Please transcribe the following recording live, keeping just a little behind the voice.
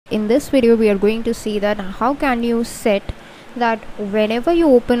in this video we are going to see that how can you set that whenever you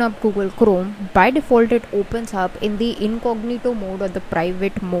open up Google Chrome, by default it opens up in the incognito mode or the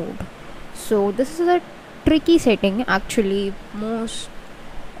private mode. So this is a tricky setting, actually most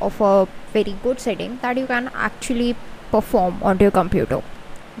of a very good setting that you can actually perform onto your computer.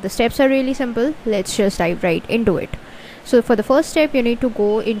 The steps are really simple. Let's just dive right into it. So for the first step, you need to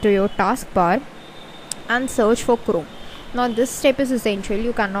go into your taskbar and search for Chrome. Now this step is essential.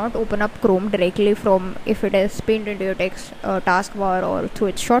 You cannot open up Chrome directly from if it is pinned into your text taskbar or through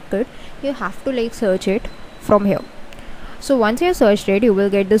its shortcut. You have to search it from here. So once you have searched it, you will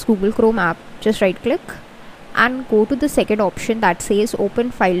get this Google Chrome app. Just right click and go to the second option that says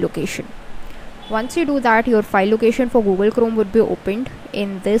open file location. Once you do that, your file location for Google Chrome would be opened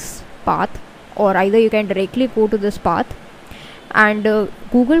in this path, or either you can directly go to this path and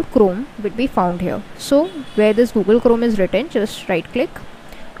Google Chrome would be found here. So where this Google Chrome is written, just right click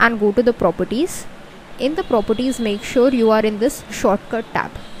and go to the properties. In the properties, make sure you are in this shortcut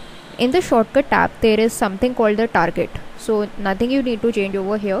tab. In the shortcut tab, there is something called the target. So nothing you need to change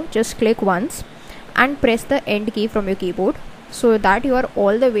over here. Just click once and press the end key from your keyboard so that you are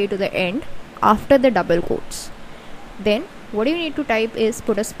all the way to the end after the double quotes. Then what you need to type is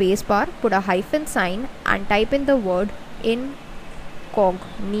put a space bar, put a hyphen sign and type in the word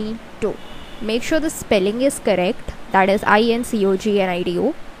Incognito. Make sure the spelling is correct, that is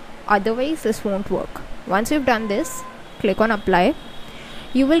INCOGNITO, otherwise this won't work. Once you've done this, click on apply.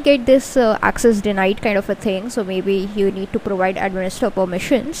 You will get this access denied kind of a thing, so maybe you need to provide administrator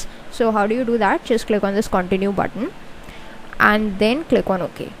permissions. So how do you do that? Just click on this continue button and then click on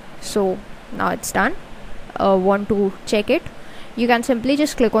OK. So now it's done. Want to check it, you can simply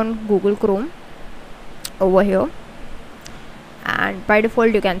just click on Google Chrome over here, and by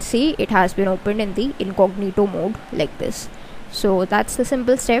default you can see it has been opened in the incognito mode like this. So that's the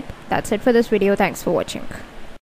simple step. That's it for this video. Thanks for watching.